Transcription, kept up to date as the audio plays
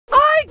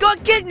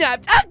were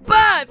kidnapped at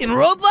birth in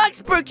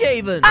Roblox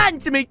Brookhaven.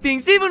 And to make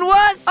things even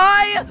worse,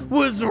 I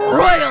was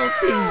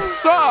royalty.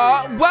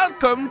 Sir,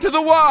 welcome to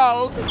the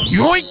world.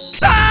 Yoink!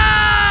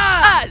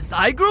 As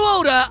I grew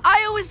older,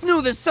 I always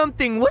knew that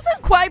something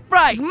wasn't quite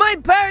right. My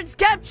parents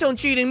kept on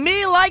treating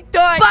me like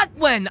dirt. But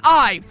when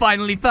I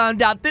finally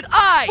found out that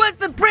I was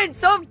the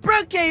Prince of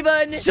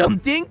Brookhaven,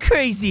 something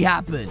crazy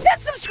happened.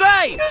 Let's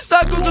subscribe. Use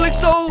that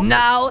Calixo.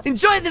 Now,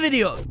 enjoy the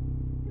video.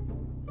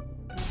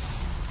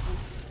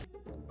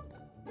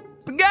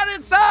 Spaghetti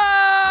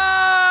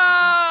sauce!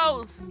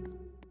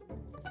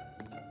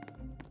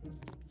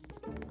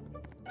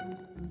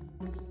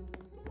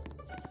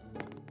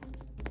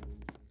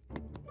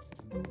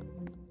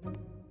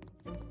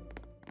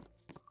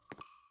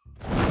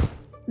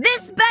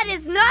 This bed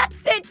is not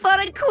fit for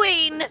a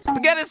queen!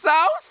 Spaghetti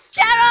sauce?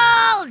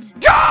 Gerald!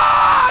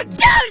 God!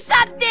 Do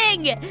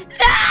something!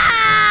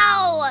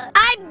 Now!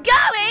 I'm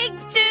going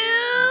to...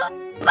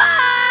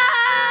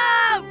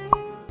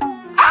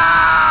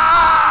 Ah!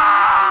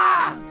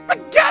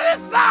 Spaghetti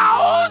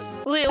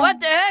sauce! Wait, what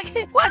the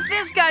heck? What's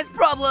this guy's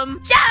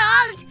problem?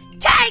 Gerald!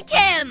 Take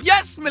him!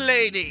 Yes,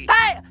 milady.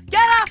 Hey,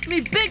 get off me,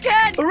 big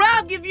head, or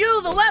I'll give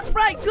you the left,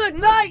 right, good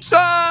night.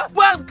 Sir,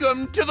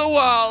 welcome to the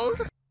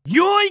world.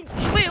 Yoink!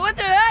 Wait, what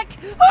the heck?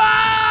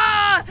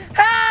 Ah!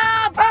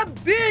 Help! I'm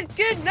being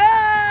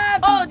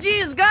kidnapped! Oh,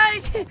 jeez,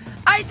 guys.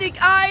 I think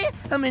I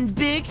am in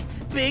big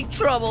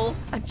trouble.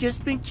 I've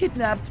just been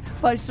kidnapped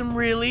by some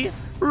really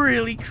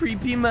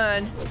creepy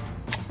man.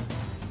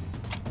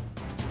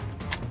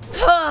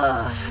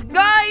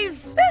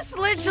 Guys, this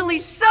literally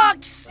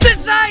sucks.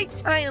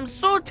 Besides, I am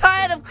so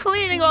tired of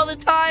cleaning all the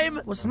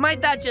time. Well, my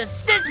dad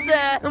just sits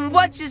there and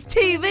watches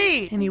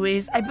TV.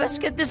 Anyways, I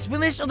best get this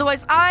finished,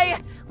 otherwise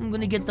I'm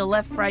gonna get the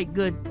left, right,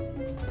 good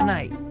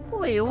night.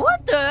 Wait,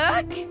 what the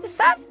heck? Is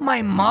that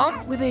my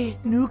mom with a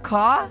new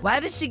car? Why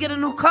did she get a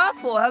new car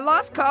for? Her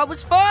last car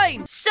was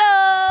fine. So,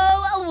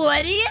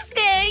 what do you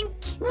think?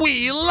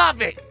 We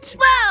love it.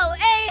 Whoa,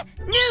 a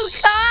new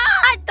car?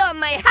 I thought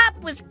my hat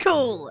was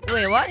cool.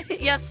 Wait, what?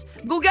 Yes,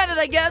 go get it,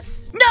 I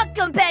guess. Not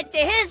compared to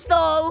his,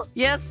 though.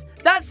 Yes,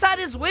 that side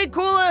is way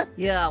cooler.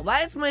 Yeah,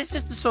 why is my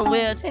sister so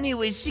weird?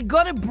 Anyway, she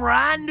got a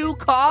brand new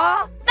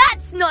car?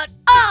 That's not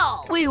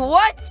all. Wait,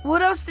 what?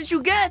 What else did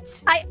you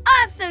get? I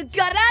also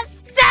got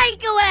us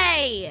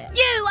takeaway.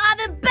 You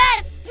are the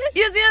best.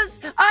 Yes,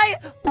 I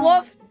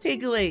love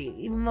takeaway,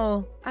 even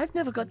though I've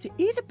never got to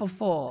eat it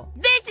before.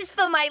 This is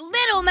for my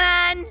little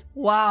man.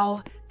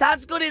 Wow,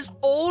 Dad's got his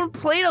own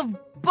plate of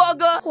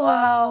burger.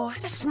 Wow,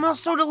 it smells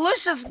so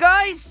delicious,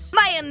 guys.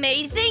 My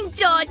amazing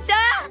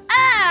daughter,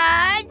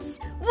 and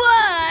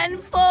one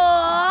for...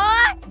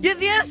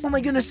 Yes. Oh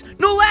my goodness,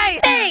 no way.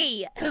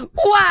 Hey.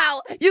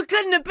 Wow, you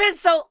couldn't have been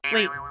so...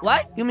 Wait,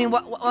 what? You mean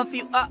what if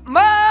you...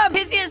 Mom,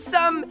 yes,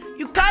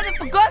 you kind of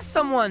forgot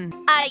someone.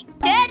 I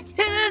did?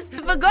 Yes, you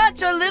forgot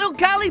your little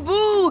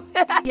Caliboo.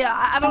 Yeah,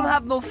 I don't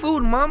have no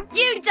food, Mom.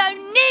 You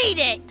don't need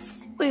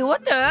it. Wait,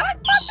 what the heck?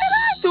 What did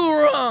I do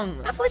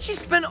wrong? I've literally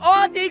spent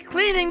all day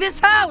cleaning this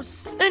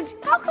house. And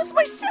how could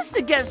my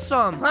sister get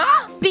some,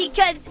 huh?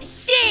 Because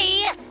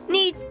she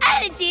needs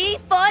energy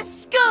for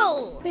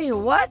school. Wait,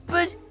 what?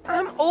 But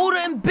I'm older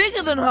and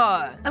bigger than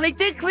her. And I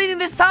think cleaning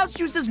this house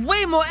uses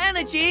way more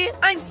energy.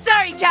 I'm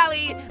sorry,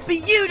 Callie,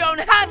 but you don't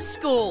have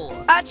school.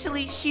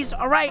 Actually, she's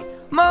alright.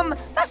 Mom,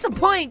 that's the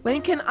point.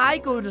 When can I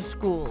go to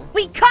school?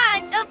 We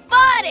can't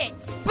afford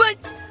it.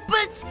 But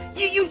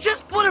you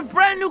just bought a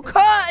brand new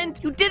car and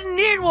you didn't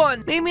need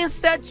one. Maybe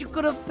instead you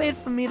could have paid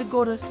for me to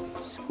go to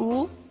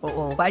school.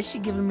 Uh-oh, why is she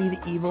giving me the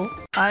evil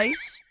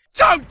eyes?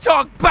 Don't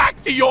talk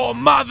back to your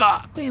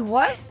mother. Wait,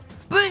 what?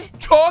 But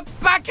talk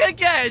back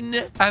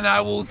again, and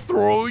I will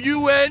throw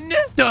you in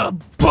the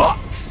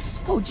box.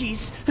 Oh,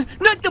 jeez.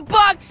 Not the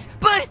box,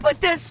 but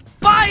there's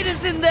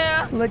spiders in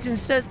there. Legend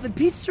says the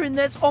pizza in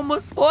there's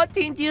almost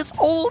 14 years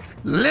old.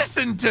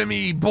 Listen to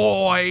me,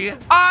 boy.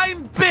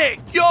 I'm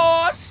big.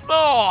 You're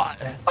small.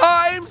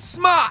 I'm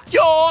smart.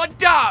 You're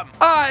dumb.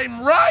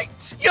 I'm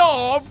right.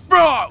 You're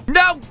wrong.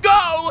 Now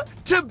go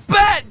to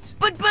bed.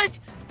 But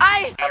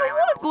I don't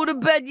want to go to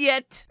bed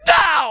yet.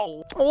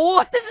 No!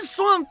 Oh, this is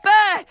so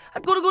unfair.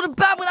 I'm going to go to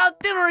bed without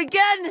dinner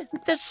again.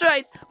 That's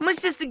right. My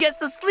sister gets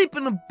to sleep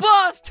in the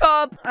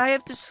bathtub. I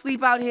have to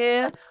sleep out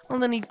here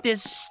underneath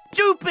this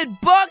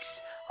stupid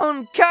box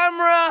on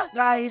camera.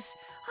 Guys,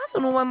 I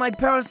don't know why my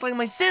parents like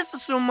my sister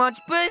so much,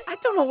 but I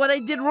don't know what I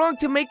did wrong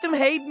to make them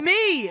hate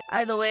me.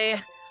 Either way,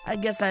 I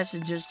guess I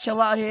should just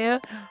chill out here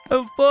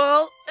and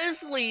fall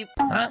asleep.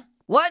 Huh?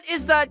 What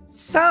is that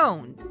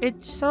sound?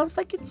 It sounds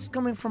like it's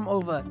coming from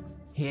over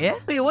here.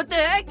 Wait, what the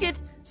heck? It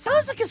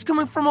sounds like it's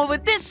coming from over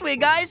this way,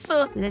 guys.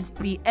 So let's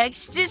be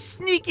extra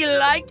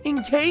sneaky-like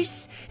in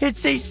case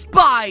it's a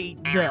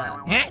spider.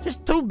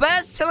 Just two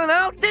bears chilling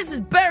out. This is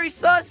very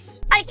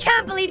sus. I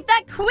can't believe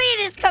that queen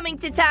is coming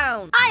to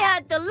town. I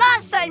heard the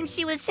last time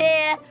she was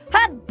here,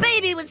 her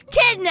baby was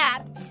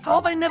kidnapped. How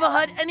have I never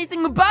heard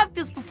anything about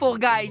this before,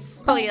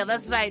 guys? Oh yeah,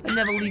 that's right. I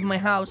never leave my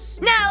house.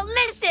 Now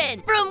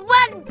listen, from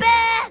one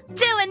bear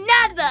to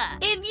another.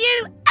 If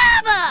you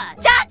ever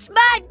touch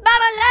my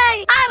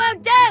marmalade, I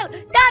won't do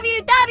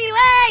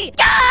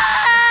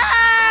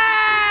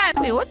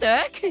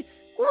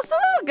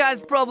guy's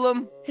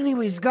problem.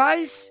 Anyways,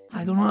 guys,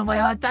 I don't know if I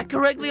heard that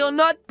correctly or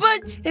not,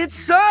 but it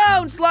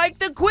sounds like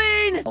the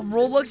queen of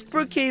Roblox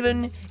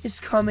Brookhaven is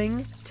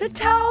coming to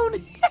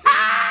town.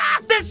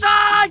 This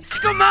sucks!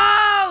 Come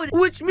on!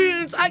 Which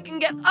means I can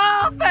get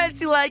all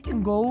fancy-like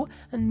and go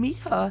and meet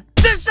her.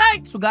 This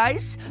side! So,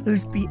 guys,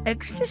 let's be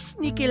extra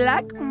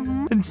sneaky-like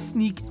and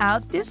sneak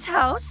out this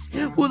house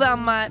without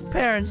my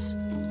parents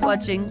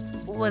watching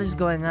what is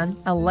going on.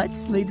 And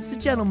let's, ladies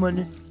and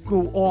gentlemen,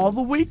 go all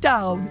the way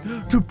down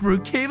to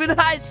Brookhaven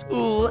High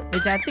School,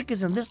 which I think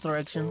is in this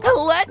direction.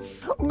 And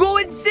let's go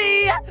and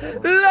see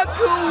the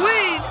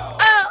queen.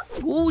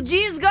 Oh,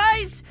 geez,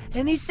 guys.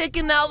 Any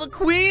second now, the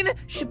queen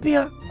should be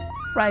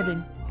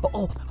arriving.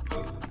 Uh-oh.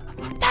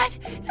 That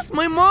is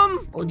my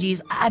mom. Oh,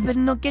 geez, I better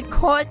not get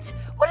caught.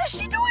 What is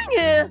she doing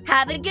here?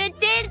 Have a good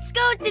day at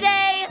school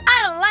today.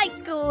 I don't like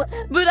school,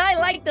 but I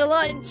like the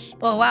lunch.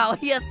 Oh, wow.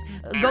 Yes.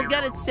 Go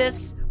get it,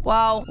 sis.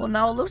 Wow. Well,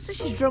 now it looks like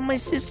she's dropped my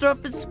sister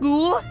off at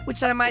school,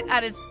 which I might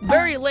add is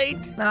very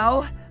late.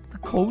 Now, the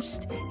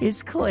coast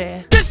is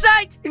clear. This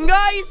side! And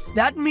guys,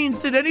 that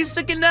means that any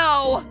second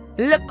now,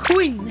 the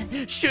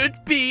queen should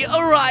be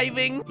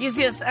arriving.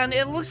 Yes, and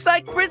it looks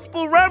like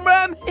Principal Ram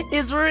Ram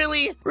is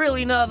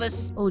really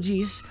nervous. Oh,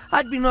 geez.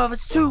 I'd be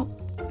nervous too.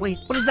 Wait,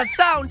 what is that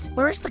sound?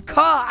 Where is the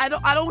car?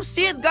 I don't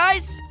see it,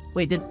 guys.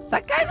 Wait, did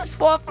that guy just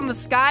fall from the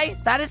sky?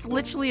 That is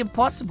literally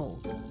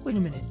impossible. Wait a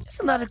minute.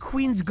 Isn't that a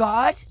queen's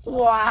guard?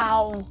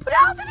 Wow. But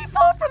how did he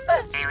fall from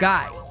the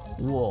sky?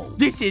 Whoa.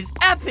 This is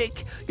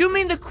epic. You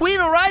mean the queen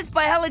arrives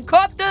by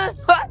helicopter?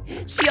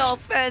 She all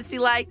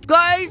fancy-like.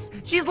 Guys,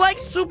 she's like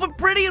super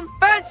pretty and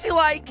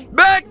fancy-like.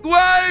 Make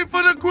way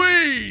for the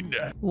queen!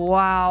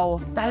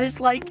 Wow. That is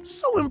like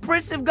so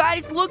impressive,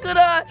 guys. Look at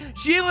her.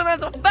 She even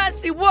has a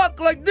fancy walk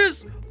like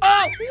this.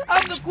 Oh,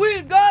 I'm the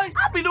queen, guys.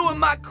 I'll be doing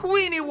my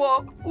queenie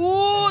walk.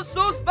 Ooh,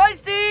 so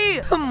spicy.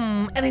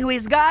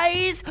 Anyways,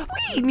 guys,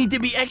 we need to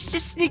be extra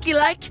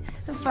sneaky-like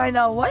and find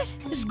out what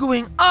is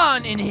going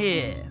on in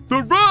here. The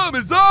room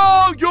is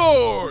all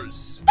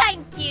yours.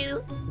 Thank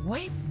you.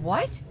 Wait,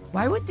 what?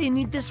 Why would they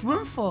need this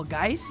room for,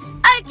 guys?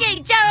 Okay,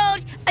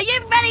 Gerald, are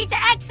you ready to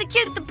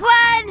execute the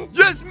plan?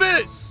 Yes,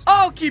 miss.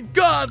 I'll keep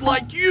guard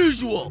like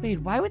usual. Wait,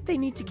 why would they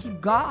need to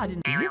keep guard?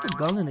 Is he have a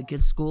gun in a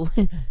kid's school?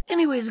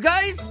 Anyways,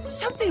 guys,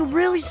 something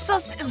really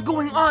sus is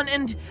going on,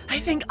 and I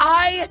think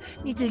I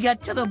need to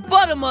get to the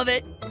bottom of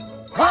it.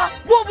 Huh?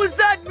 What was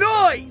that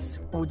noise?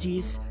 Oh,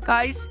 geez.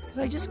 Guys,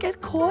 did I just get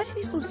caught?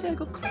 Please don't say I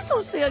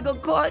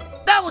got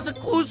caught. That was a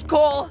close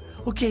call.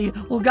 Okay,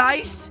 well,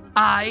 guys,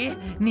 I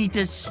need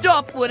to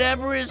stop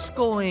whatever is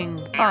going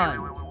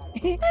on.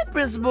 Hey,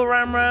 Principal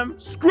Ram Ram.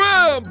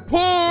 Scram,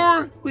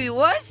 poor! Wait,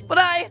 what? But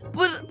I...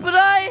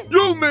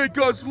 You make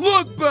us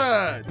look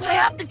bad! But I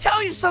have to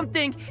tell you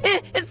something.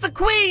 It's the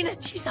queen.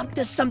 She's up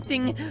to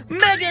something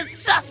mega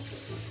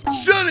sus.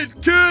 Shut it,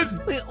 kid!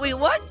 Wait,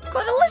 what?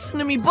 Gotta listen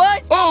to me,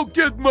 bud. I'll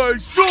get my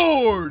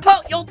sword!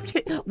 Oh, yo,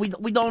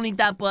 we don't need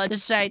that, bud.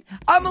 This side.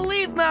 I'ma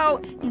leave now.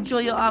 Enjoy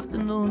your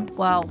afternoon.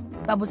 Wow.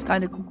 That was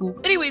kind of cool.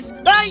 Anyways,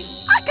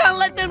 guys, I can't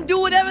let them do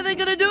whatever they're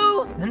gonna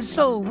do. And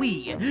so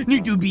we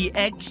need to be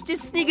extra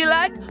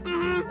sneaky-like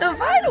and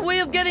find a way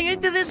of getting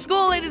into this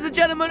school, ladies and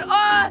gentlemen.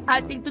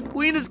 I think the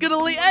queen is gonna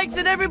lay eggs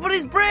in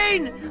everybody's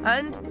brain.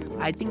 And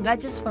I think I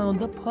just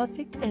found the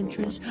perfect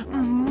entrance.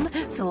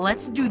 So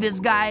let's do this,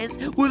 guys,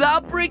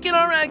 without breaking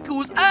our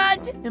ankles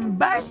and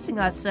embarrassing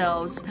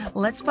ourselves.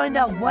 Let's find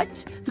out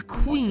what the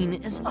queen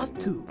is up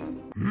to.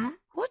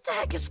 What the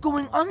heck is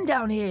going on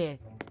down here?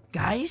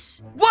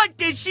 Guys, what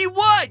did she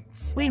want?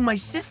 Wait, my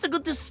sister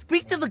got to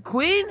speak to the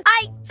queen?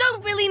 I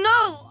don't really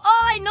know. All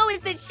I know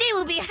is that she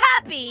will be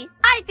happy.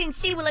 I think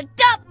she will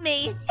adopt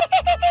me.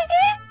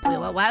 Wait,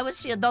 why would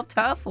she adopt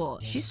her for?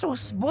 She's so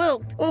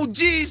spoiled. Oh,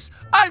 jeez,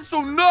 I'm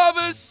so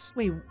nervous.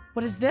 Wait,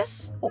 what is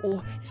this?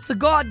 Uh-oh, it's the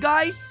god,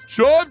 guys.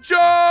 Chum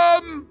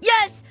Chum!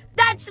 Yes,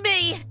 that's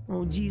me.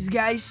 Oh, geez,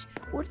 guys.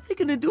 What are they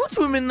gonna do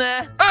to him in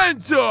there?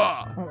 Enter!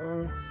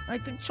 Uh-oh. I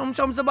think Chum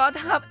Chum's about to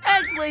have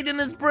eggs laid in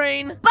his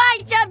brain.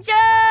 Bye, Chum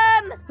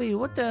Chum! Wait,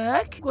 what the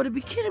heck? You gotta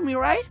be kidding me,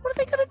 right? What are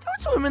they gonna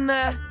do to him in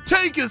there?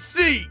 Take a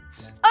seat.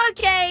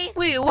 Okay.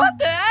 Wait, what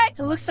the heck?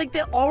 It looks like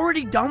they're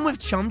already done with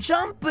Chum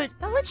Chum, but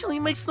that literally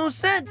makes no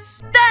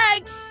sense.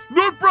 Thanks.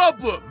 No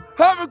problem.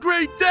 Have a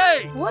great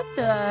day. What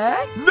the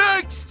heck?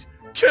 Next,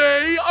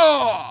 KR.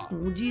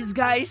 Oh, geez,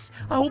 guys.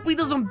 I hope he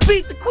doesn't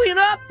beat the queen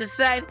up.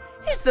 Decide.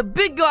 He's the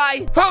big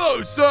guy.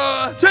 Hello,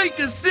 sir. Take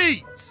a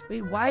seat.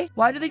 Wait, why?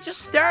 Why do they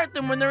just stare at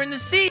them when they're in the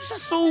seat? It's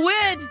just so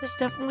weird. There's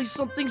definitely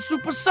something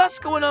super sus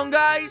going on,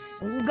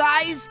 guys. Oh,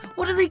 guys,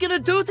 what are they gonna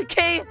do to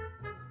K?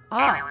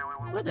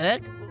 What the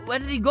heck? Where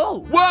did he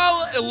go?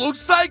 Well, it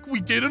looks like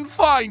we didn't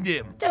find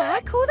him. What the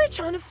heck? Who are they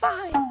trying to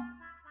find?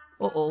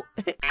 Uh-oh.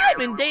 I'm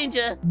in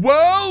danger.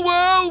 Well.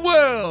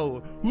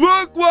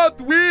 Look what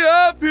we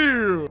have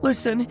here.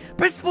 Listen,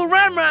 Principal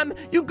Ram Ram,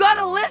 you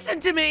gotta listen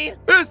to me.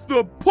 It's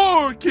the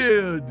poor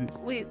kid.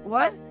 Wait,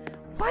 what?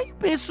 Why are you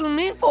being so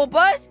mean for,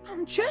 bud?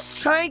 I'm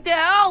just trying to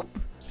help.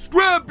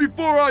 Scrap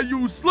before I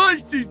use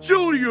Slicey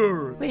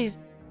Jr. Wait,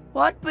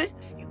 what? But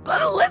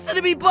gotta listen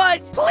to me,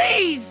 bud.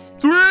 Please.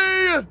 3,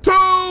 2.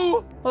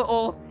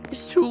 Uh-oh.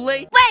 It's too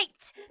late.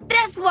 Wait!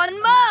 There's one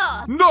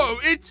more! No,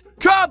 it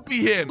can't be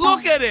him.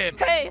 Look at him.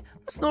 Hey,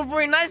 that's not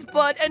very nice,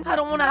 bud. And I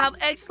don't want to have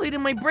eggs laid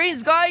in my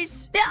brains,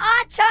 guys. There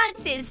are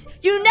chances!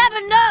 You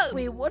never know!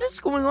 Wait, what is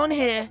going on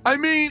here? I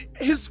mean,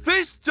 his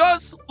face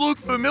does look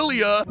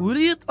familiar. What are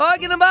you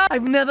talking about?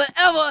 I've never,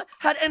 ever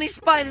had any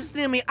spiders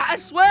near me. I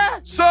swear.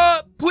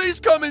 Sir,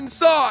 please come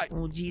inside.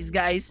 Oh, geez,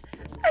 guys.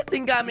 I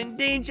think I'm in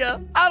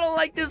danger. I don't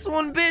like this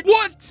one bit.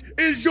 What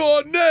is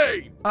your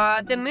name?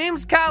 The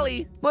name's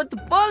Callie, but the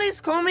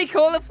bullies call me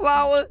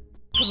Cauliflower.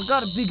 Because I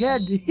got a big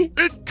head.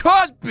 It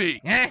can't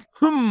be.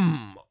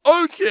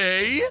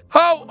 Okay.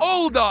 How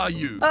old are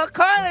you?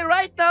 Carly,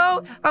 right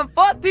now, I'm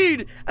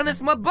 14, and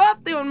it's my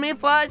birthday on May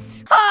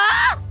 1st.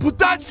 Huh? But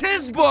that's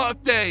his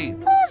birthday.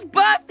 Whose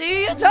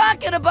birthday are you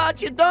talking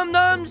about, you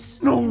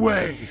dum-dums? No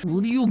way.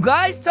 What are you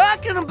guys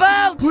talking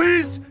about?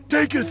 Please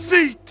take a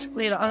seat.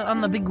 Wait,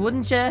 on the big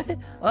wooden chair?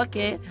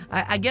 Okay,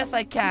 I guess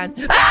I can.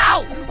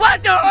 Ow!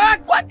 What the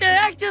heck? What the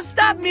heck just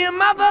stabbed me in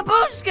my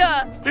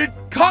babushka? It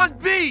can't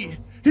be.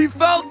 He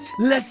felt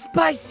less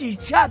spicy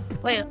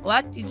chip. Wait,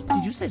 what?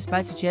 Did you say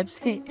spicy chips?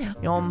 They're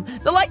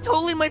like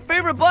totally my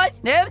favorite, bud.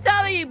 Never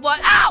tell me, bud.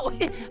 Ow!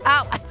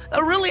 Ow!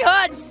 That really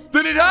hurts.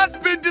 Then it has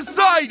been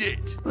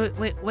decided.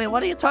 Wait,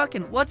 what are you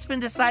talking? What's been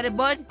decided,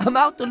 bud? I'm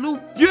out the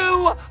loop.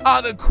 You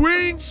are the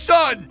Queen's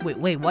son.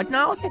 Wait, what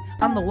now?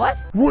 I'm the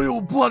what?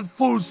 Royal blood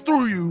flows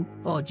through you.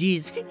 Oh,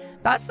 geez.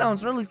 That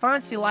sounds really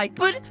fancy-like.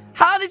 But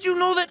how did you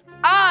know that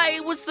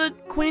I was the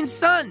Queen's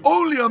son?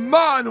 Only a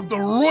man of the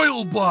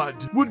royal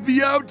blood would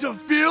be able to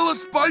feel a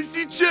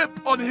spicy chip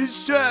on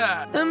his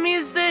chair. That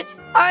means that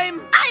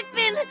I've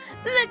been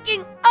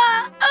looking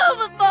all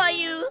over for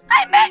you!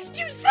 I missed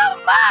you so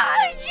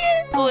much!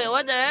 Wait,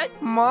 what the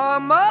heck?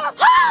 Mama?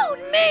 Hold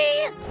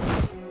me!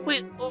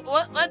 Wait,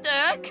 what the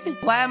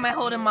heck? Why am I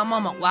holding my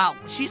mama? Wow,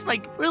 she's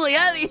like really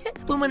heavy.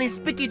 Too many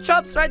spiky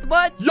chops, right,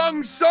 bud?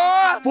 Young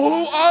sir,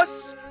 follow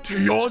us to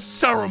your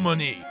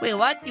ceremony. Wait,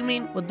 what? You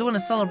mean we're doing a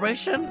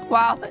celebration?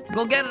 Wow,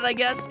 go get it, I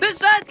guess. This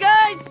side,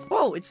 guys!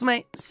 Whoa, it's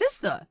my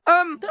sister.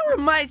 That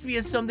reminds me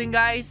of something,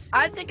 guys.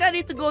 I think I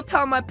need to go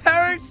tell my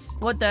parents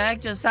what the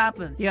heck just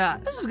happened. Yeah,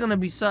 this is gonna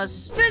be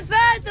sus. This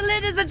side,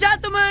 ladies and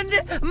gentlemen,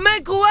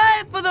 make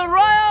way for the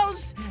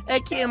royals,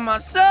 aka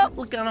myself,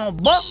 looking all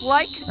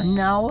buff-like. And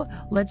now,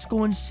 let's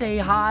go and say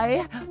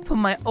hi to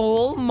my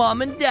old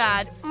mom and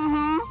dad.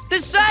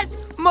 This side,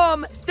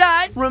 Mom,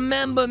 Dad,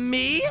 remember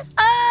me?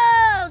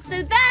 Oh,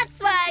 so that's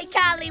why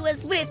Callie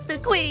was with the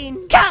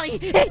Queen. Callie,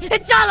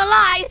 it's all a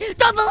lie!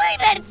 Don't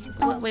believe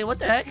it! Wait, what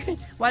the heck?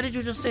 Why did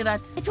you just say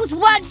that? It was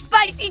one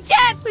spicy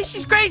chip! Wait,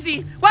 she's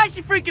crazy! Why is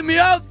she freaking me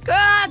out?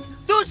 God,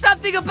 do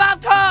something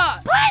about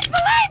her! Please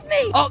believe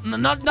me! Oh,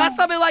 not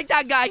something like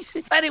that, guys.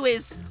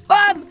 Anyways,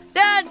 Mom,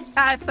 Dad,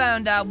 I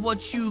found out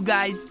what you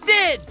guys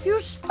did.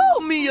 You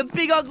stole me, you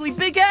big ugly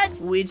big head.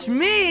 Which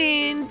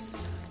means,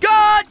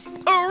 God,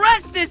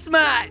 arrest this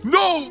man!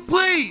 No,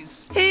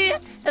 please! He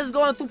is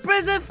going to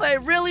prison for a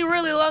really,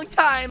 really long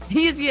time.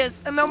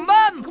 Yes. And now,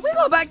 Mom, can we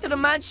go back to the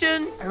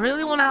mansion? I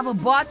really want to have a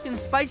bath in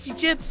spicy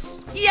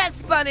chips.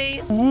 Yes,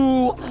 Bunny.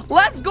 Ooh,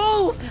 let's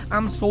go.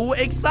 I'm so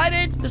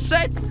excited.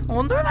 I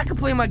wonder if I can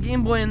play my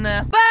Game Boy in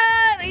there.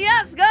 But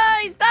yes,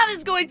 guys, that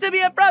is going to be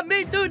it from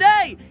me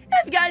today.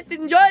 If you guys did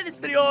enjoy this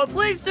video,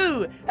 please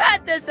do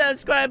hit the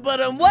subscribe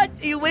button.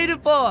 What are you waiting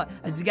for?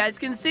 As you guys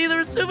can see, there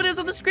are 2 videos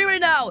on the screen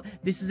right now.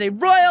 This is a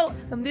royal,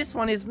 and this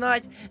one is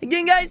not.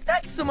 Again, guys,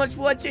 thanks so much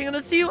for watching, and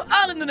I'll see you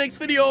all in the next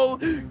video.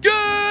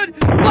 Goodbye!